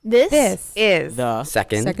This is the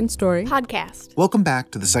Second Story Podcast. Welcome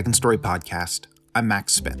back to the Second Story Podcast. I'm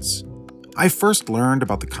Max Spitz. I first learned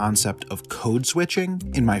about the concept of code switching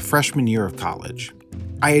in my freshman year of college.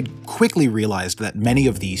 I had quickly realized that many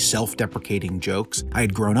of the self-deprecating jokes I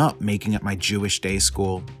had grown up making at my Jewish day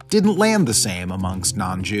school didn't land the same amongst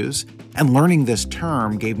non-Jews, and learning this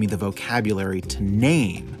term gave me the vocabulary to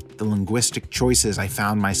name the linguistic choices I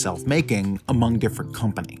found myself making among different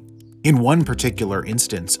company. In one particular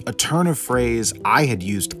instance, a turn of phrase I had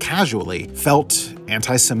used casually felt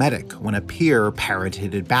anti-Semitic when a peer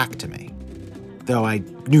parroted it back to me, though I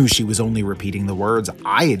knew she was only repeating the words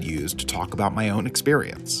I had used to talk about my own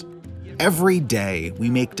experience. Every day, we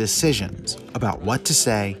make decisions about what to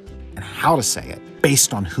say and how to say it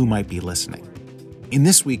based on who might be listening. In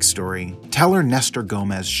this week's story, teller Nestor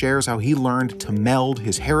Gomez shares how he learned to meld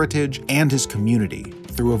his heritage and his community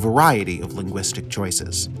through a variety of linguistic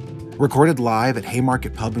choices. Recorded live at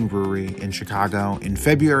Haymarket Pub and Brewery in Chicago in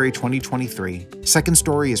February 2023, Second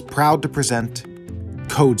Story is proud to present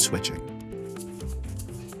Code Switching.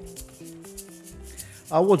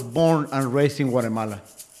 I was born and raised in Guatemala,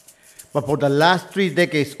 but for the last 3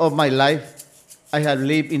 decades of my life, I have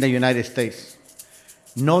lived in the United States,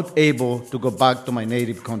 not able to go back to my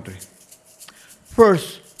native country.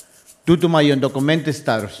 First, due to my undocumented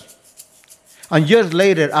status. And years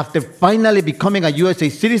later, after finally becoming a USA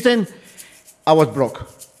citizen, I was broke.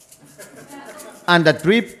 And the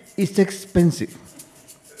trip is expensive.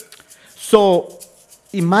 So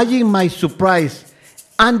imagine my surprise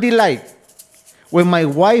and delight when my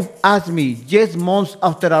wife asked me just months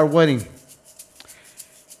after our wedding,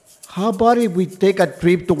 how about if we take a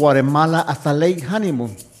trip to Guatemala as a late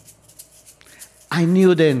honeymoon? I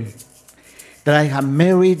knew then that I had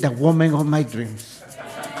married the woman of my dreams.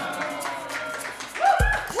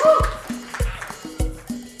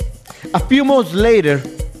 A few months later,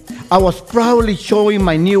 I was proudly showing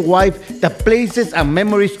my new wife the places and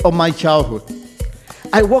memories of my childhood.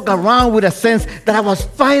 I walked around with a sense that I was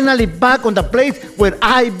finally back on the place where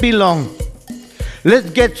I belong. Let's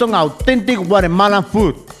get some authentic Guatemalan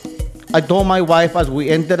food, I told my wife as we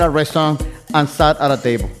entered a restaurant and sat at a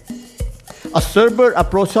table. A server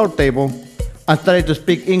approached our table and started to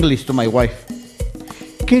speak English to my wife.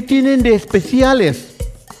 ¿Qué tienen de especiales?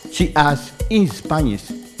 She asked in Spanish.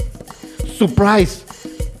 Surprised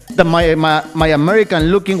that my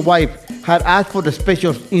American-looking wife had asked for the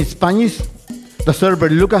specials in Spanish, the server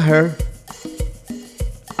looked at her,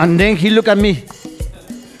 and then he looked at me,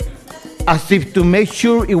 as if to make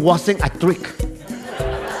sure it wasn't a trick.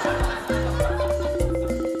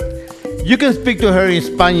 You can speak to her in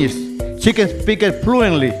Spanish. She can speak it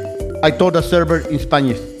fluently, I told the server in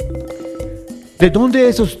Spanish. ¿De dónde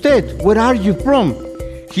es usted? Where are you from?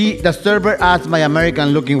 The server asked my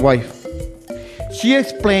American-looking wife. She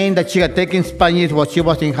explained that she had taken Spanish while she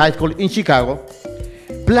was in high school in Chicago.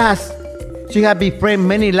 Plus, she had befriended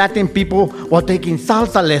many Latin people while taking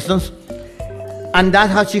salsa lessons, and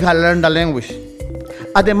that's how she had learned the language.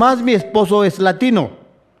 Además, mi esposo es Latino,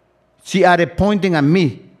 she added, pointing at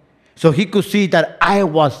me, so he could see that I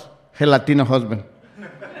was her Latino husband.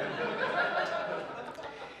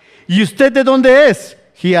 ¿Y usted de dónde es?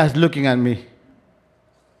 He asked, looking at me.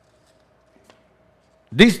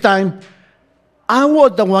 This time, I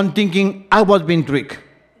was the one thinking I was being tricked.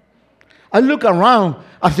 I looked around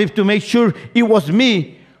as if to make sure it was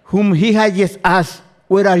me whom he had just asked,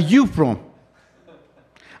 where are you from?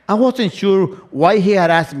 I wasn't sure why he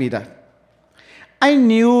had asked me that. I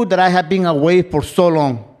knew that I had been away for so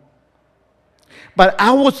long. But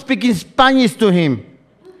I was speaking Spanish to him.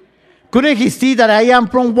 Couldn't he see that I am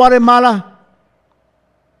from Guatemala?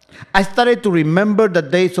 I started to remember the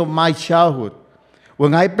days of my childhood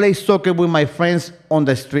when I played soccer with my friends on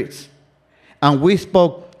the streets, and we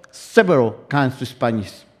spoke several kinds of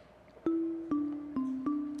Spanish.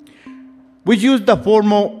 We used the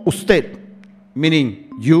formal usted, meaning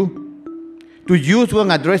you, to use when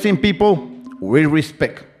addressing people with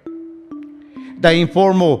respect. The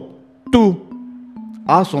informal tú,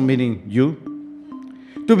 also meaning you,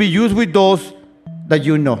 to be used with those that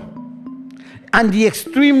you know. And the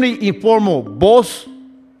extremely informal vos,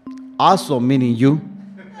 also meaning you,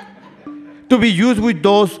 to be used with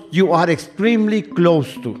those you are extremely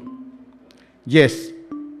close to. Yes,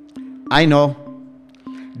 I know.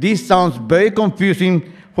 This sounds very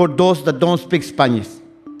confusing for those that don't speak Spanish.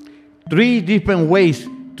 3 different ways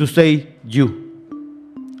to say you.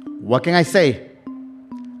 What can I say?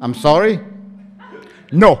 I'm sorry?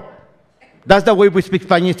 No. That's the way we speak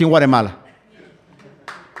Spanish in Guatemala.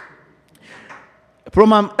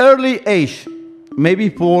 From an early age, maybe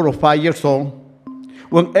 4 or 5 years old,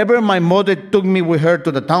 Whenever my mother took me with her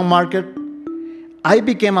to the town market, I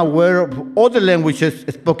became aware of other languages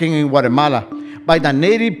spoken in Guatemala by the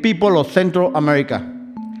native people of Central America,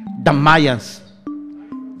 the Mayans.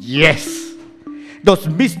 Yes, those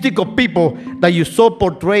mystical people that you saw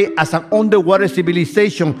portrayed as an underwater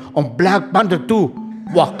civilization on Black Panther 2,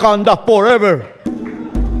 Wakanda Forever.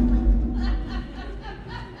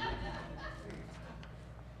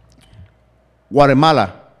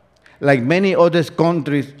 Guatemala, like many other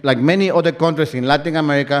countries in Latin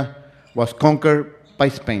America, was conquered by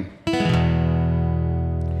Spain.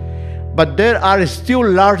 But there are still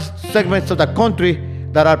large segments of the country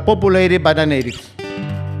that are populated by the natives,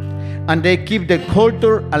 and they keep their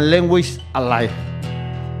culture and language alive.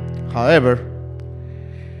 However,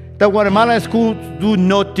 the Guatemalan schools do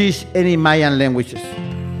not teach any Mayan languages.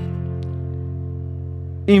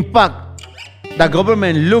 In fact, the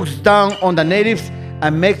government looks down on the natives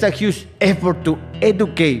and makes a huge effort to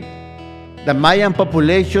educate the Mayan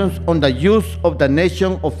populations on the use of the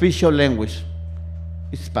nation's official language,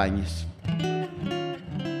 Spanish.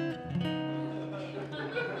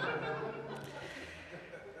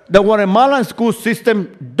 The Guatemalan school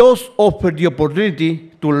system does offer the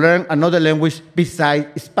opportunity to learn another language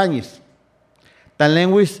besides Spanish. The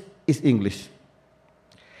language is English.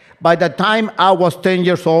 By the time I was 10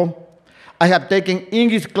 years old, I have taken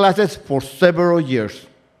English classes for several years.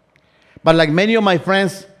 But like many of my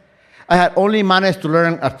friends, I had only managed to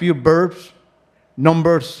learn a few verbs,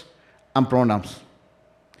 numbers, and pronouns.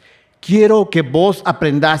 Quiero que vos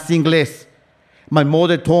aprendas inglés, my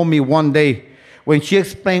mother told me one day when she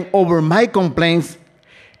explained over my complaints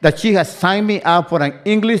that she had signed me up for an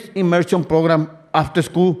English immersion program after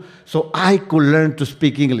school so I could learn to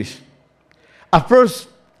speak English. At first,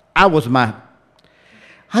 I was mad.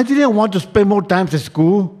 I didn't want to spend more time at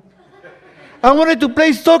school. I wanted to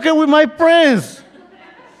play soccer with my friends.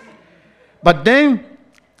 But then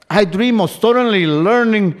I dreamed of suddenly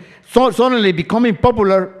becoming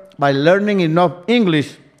popular by learning enough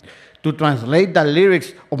English to translate the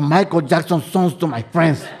lyrics of Michael Jackson songs to my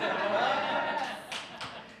friends.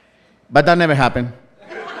 But that never happened.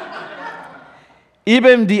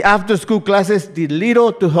 Even the after-school classes did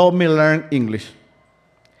little to help me learn English.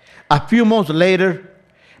 A few months later,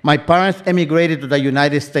 my parents emigrated to the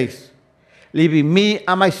United States, leaving me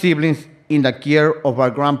and my siblings in the care of our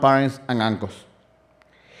grandparents and uncles.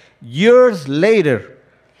 Years later,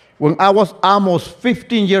 when I was almost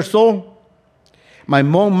 15 years old, my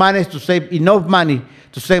mom managed to save enough money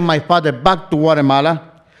to send my father back to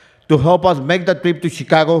Guatemala to help us make the trip to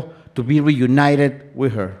Chicago to be reunited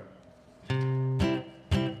with her.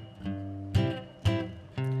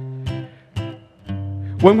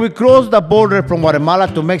 When we crossed the border from Guatemala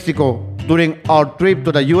to Mexico during our trip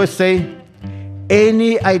to the USA,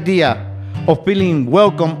 any idea of feeling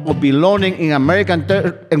welcome or belonging in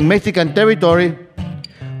Mexican territory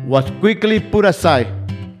was quickly put aside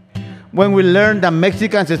when we learned that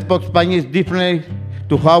Mexicans spoke Spanish differently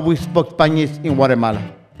to how we spoke Spanish in Guatemala.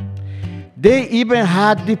 They even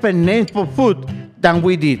had different names for food than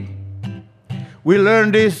we did. We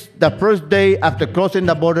learned this the first day after crossing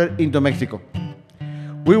the border into Mexico.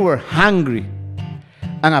 We were hungry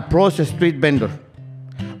and approached a street vendor.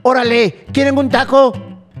 Órale, ¿quieren un taco?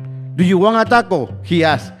 Do you want a taco? He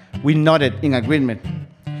asked. We nodded in agreement.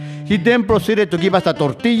 He then proceeded to give us a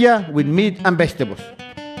tortilla with meat and vegetables.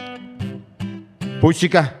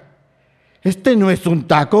 Puchica, este no es un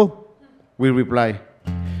taco, we replied.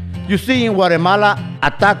 You see, in Guatemala,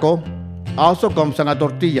 a taco also comes on a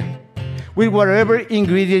tortilla with whatever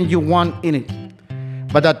ingredient you want in it.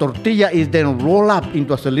 But the tortilla is then rolled up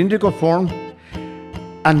into a cylindrical form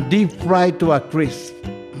and deep fried to a crisp.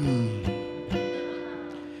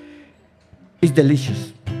 It's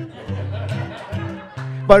delicious.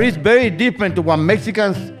 But it's very different to what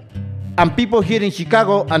Mexicans and people here in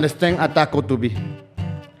Chicago understand a taco to be.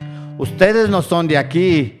 Ustedes no son de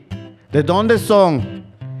aquí. ¿De dónde son?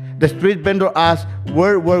 The street vendor asked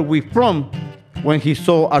where were we from when he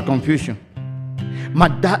saw our confusion. My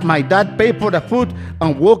dad paid for the food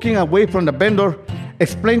and walking away from the vendor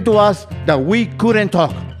explained to us that we couldn't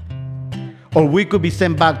talk or we could be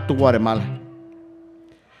sent back to Guatemala.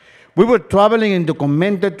 We were traveling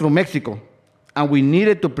undocumented through Mexico and we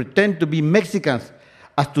needed to pretend to be Mexicans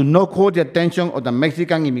as to not call the attention of the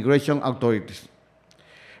Mexican immigration authorities.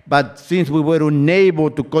 But since we were unable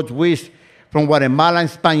to code switch from Guatemalan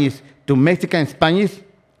Spanish to Mexican Spanish,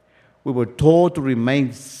 we were told to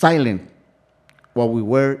remain silent while we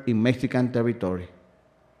were in Mexican territory.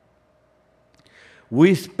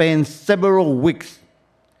 We spent several weeks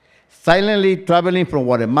silently traveling from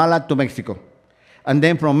Guatemala to Mexico, and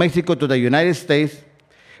then from Mexico to the United States,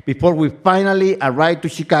 before we finally arrived to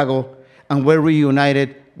Chicago and were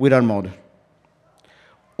reunited with our mother.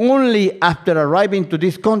 Only after arriving to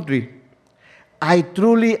this country, I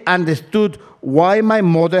truly understood why my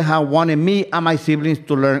mother had wanted me and my siblings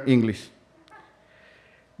to learn English.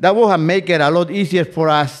 That would have made it a lot easier for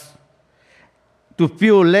us to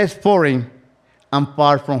feel less foreign and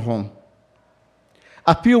far from home.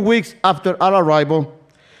 A few weeks after our arrival,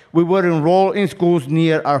 we were enrolled in schools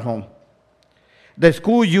near our home. The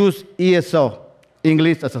school used ESL,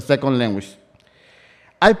 English as a second language.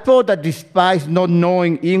 I thought that despite not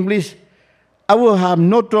knowing English, I would have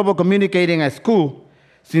no trouble communicating at school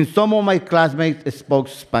since some of my classmates spoke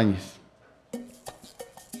Spanish.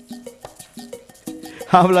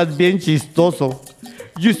 Hablas bien chistoso.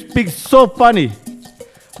 You speak so funny.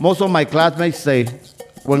 Most of my classmates say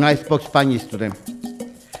when I spoke Spanish to them.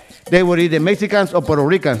 They were either Mexicans or Puerto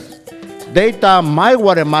Ricans. They thought my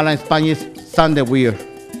Guatemalan Spanish sounded weird.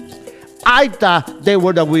 I thought they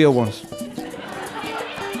were the weird ones.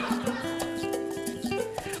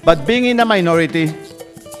 But being in the minority,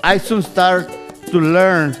 I soon started to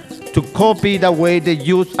learn to copy the way they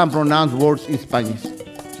use and pronounce words in Spanish.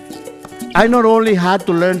 I not only had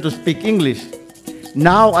to learn to speak English,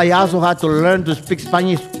 now I also had to learn to speak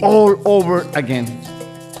Spanish all over again.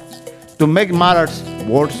 To make matters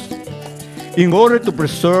worse, in order to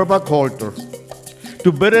preserve our culture,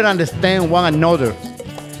 to better understand one another,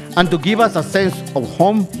 and to give us a sense of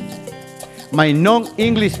home, my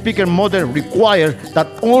non-English speaker mother required that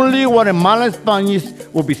only Guatemalan Spanish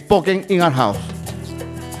would be spoken in our house.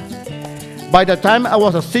 By the time I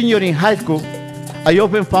was a senior in high school, I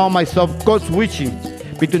often found myself code-switching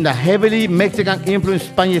between the heavily Mexican-influenced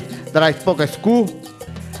Spanish that I spoke at school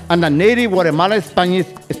and the native Guatemalan Spanish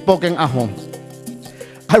spoken at home.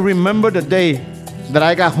 I remember the day that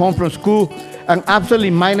I got home from school and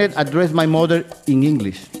absently-minded addressed my mother in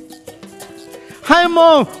English. Hi,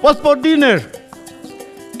 Mom, what's for dinner?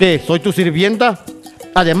 ¿Qué? ¿Soy tu sirvienta?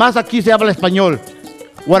 Además, aquí se habla español.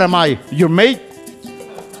 What am I, your maid?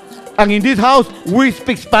 And in this house, we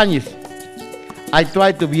speak Spanish. I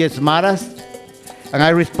tried to be smartass, and I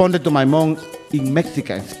responded to my mom in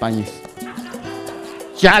Mexican Spanish.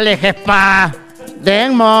 Chale, jefa.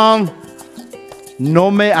 Dang, Mom.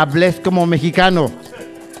 No me hables como mexicano.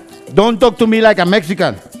 Don't talk to me like a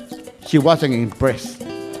Mexican. She wasn't impressed.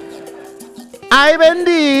 Ay,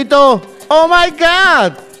 bendito. Oh, my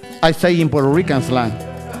God. I say in Puerto Rican slang,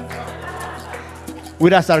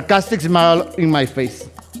 with a sarcastic smile in my face.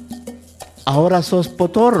 Ahora sos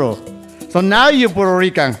potorro. So now you're Puerto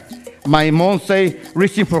Rican. My mom say,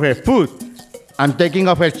 reaching for her food and taking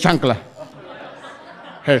off her chancla,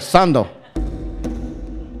 her sandal.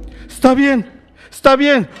 Está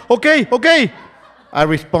bien, okay. I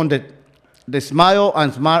responded, the smile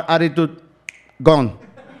and smart attitude gone,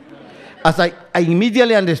 as I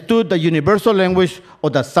immediately understood the universal language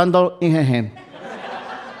of the sandal in her hand.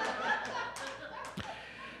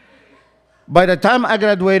 By the time I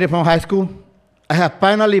graduated from high school, I had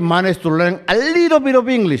finally managed to learn a little bit of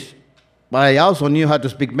English, but I also knew how to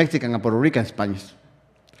speak Mexican and Puerto Rican Spanish.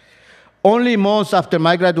 Only months after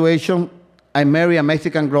my graduation, I married a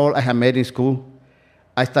Mexican girl I had met in school.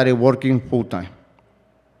 I started working full-time.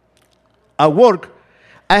 At work,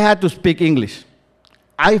 I had to speak English.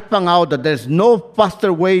 I found out that there's no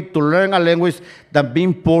faster way to learn a language than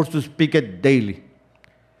being forced to speak it daily.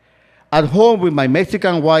 At home with my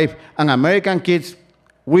Mexican wife and American kids,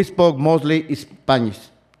 we spoke mostly Spanish,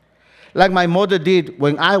 like my mother did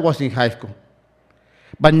when I was in high school.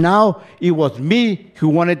 But now it was me who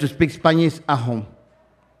wanted to speak Spanish at home.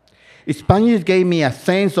 Spanish gave me a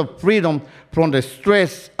sense of freedom from the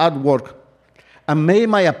stress at work and made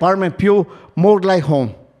my apartment feel more like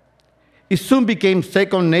home. It soon became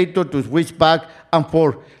second nature to switch back and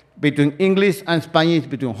forth between English and Spanish,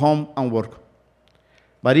 between home and work.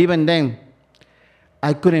 But even then,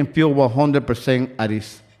 I couldn't feel 100% at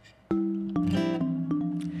ease.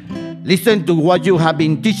 Listen to what you have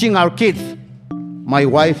been teaching our kids, my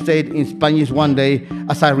wife said in Spanish one day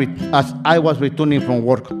as I was returning from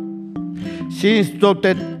work. She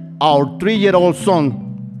instructed our 3-year-old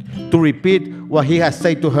son to repeat what he had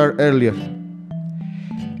said to her earlier.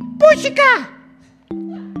 Puchica!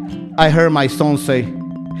 I heard my son say.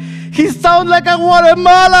 He sounds like a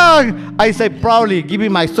Guatemalan! I said proudly,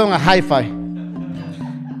 giving my son a high five.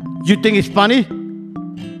 You think it's funny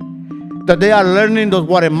that they are learning those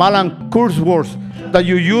Guatemalan curse words that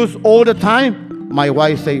you use all the time? My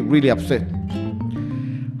wife said, really upset.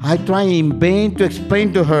 I tried in vain to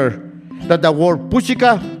explain to her that the word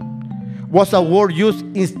puchica was a word used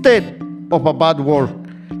instead of a bad word,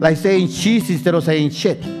 like saying cheese instead of saying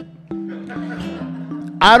shit.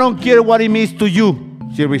 I don't care what it means to you,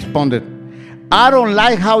 she responded. I don't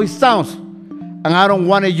like how it sounds, and I don't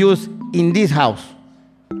want to use in this house.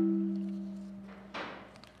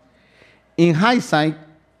 In hindsight,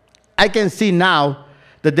 I can see now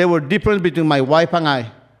that there were differences between my wife and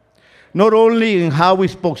I, not only in how we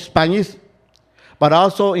spoke Spanish, but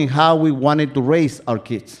also in how we wanted to raise our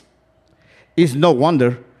kids. It's no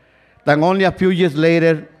wonder that only a few years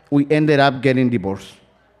later, we ended up getting divorced.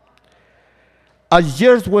 As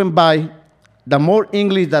years went by, the more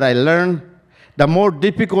English that I learned, the more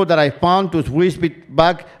difficult that I found to switch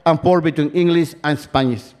back and forth between English and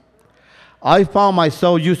Spanish. I found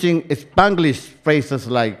myself using Spanglish phrases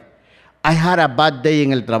like, I had a bad day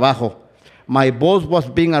en el trabajo. My boss was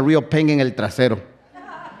being a real pain en el trasero.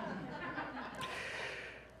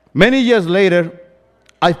 Many years later,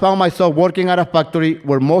 I found myself working at a factory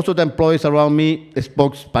where most of the employees around me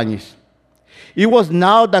spoke Spanish. It was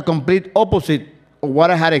now the complete opposite of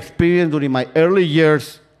what I had experienced during my early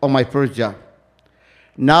years of my first job.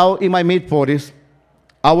 Now, in my mid-40s,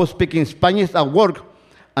 I was speaking Spanish at work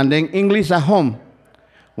and then English at home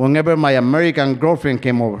whenever my American girlfriend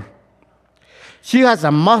came over. She has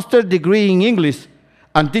a master's degree in English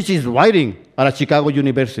and teaches writing at a Chicago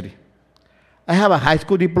University. I have a high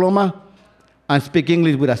school diploma and speak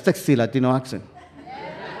English with a sexy Latino accent.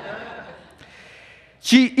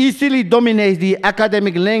 She easily dominates the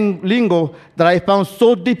academic lingo that I found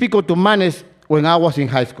so difficult to manage when I was in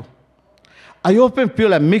high school. I often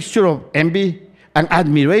feel a mixture of envy and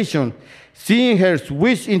admiration seeing her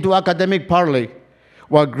switch into academic parley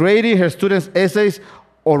while grading her students' essays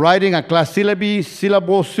or writing a class syllable.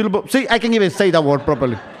 See, I can't even say that word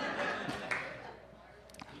properly.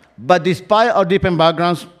 But despite our different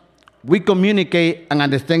backgrounds, we communicate and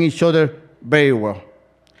understand each other very well.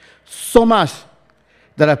 So much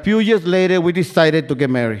that a few years later, we decided to get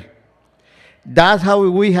married. That's how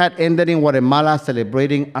we had ended in Guatemala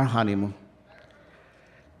celebrating our honeymoon.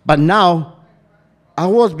 But now, I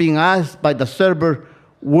was being asked by the server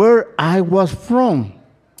where I was from.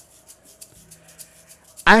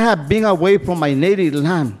 I had been away from my native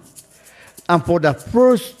land, and for the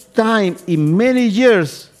first time in many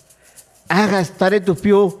years, I had started to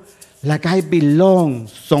feel like I belonged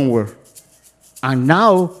somewhere. And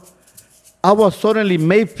now, I was suddenly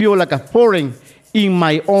made feel like a foreign in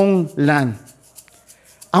my own land.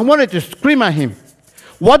 I wanted to scream at him.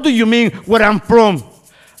 What do you mean where I'm from?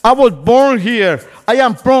 I was born here. I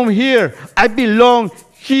am from here. I belong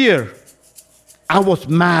here. I was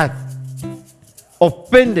mad,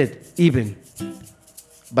 offended even.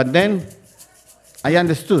 But then I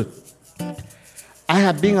understood. I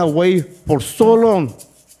had been away for so long,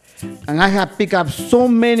 and I had picked up so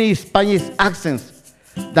many Spanish accents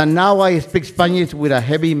that now I speak Spanish with a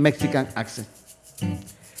heavy Mexican accent.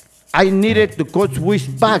 I needed to code switch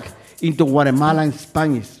back into Guatemalan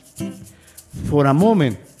Spanish. For a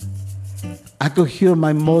moment, I could hear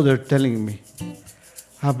my mother telling me,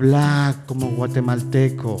 habla como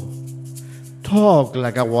guatemalteco, talk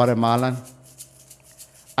like a Guatemalan.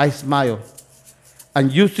 I smiled,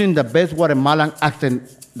 and using the best Guatemalan accent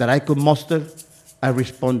that I could muster, I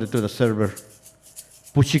responded to the server,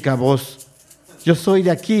 Puchica voz, yo soy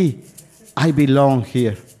de aquí, I belong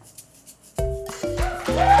here.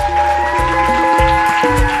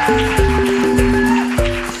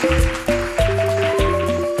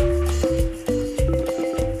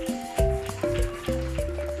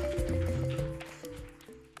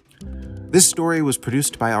 This story was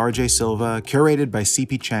produced by RJ Silva, curated by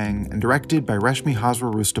CP Chang, and directed by Reshmi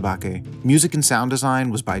Hazra Rustabake. Music and sound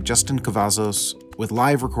design was by Justin Cavazos, with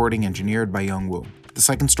live recording engineered by Young Woo. The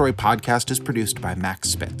Second Story podcast is produced by Max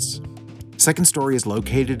Spitz. Second Story is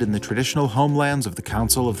located in the traditional homelands of the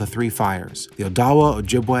Council of the Three Fires, the Odawa,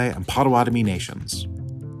 Ojibwe, and Potawatomi nations.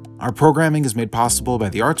 Our programming is made possible by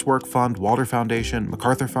the Arts Work Fund, Walter Foundation,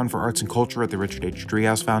 MacArthur Fund for Arts and Culture at the Richard H.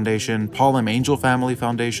 Driehaus Foundation, Paul M. Angel Family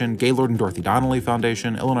Foundation, Gaylord and Dorothy Donnelly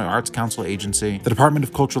Foundation, Illinois Arts Council Agency, the Department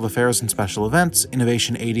of Cultural Affairs and Special Events,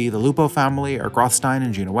 Innovation 80, the Lupo Family, Eric Rothstein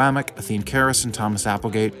and Gina Wamick, Athene Karras and Thomas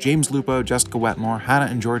Applegate, James Lupo, Jessica Wetmore,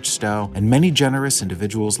 Hannah and George Stowe, and many generous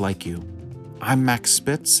individuals like you. I'm Max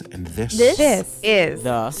Spitz, and this is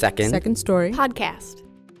The Second Story podcast.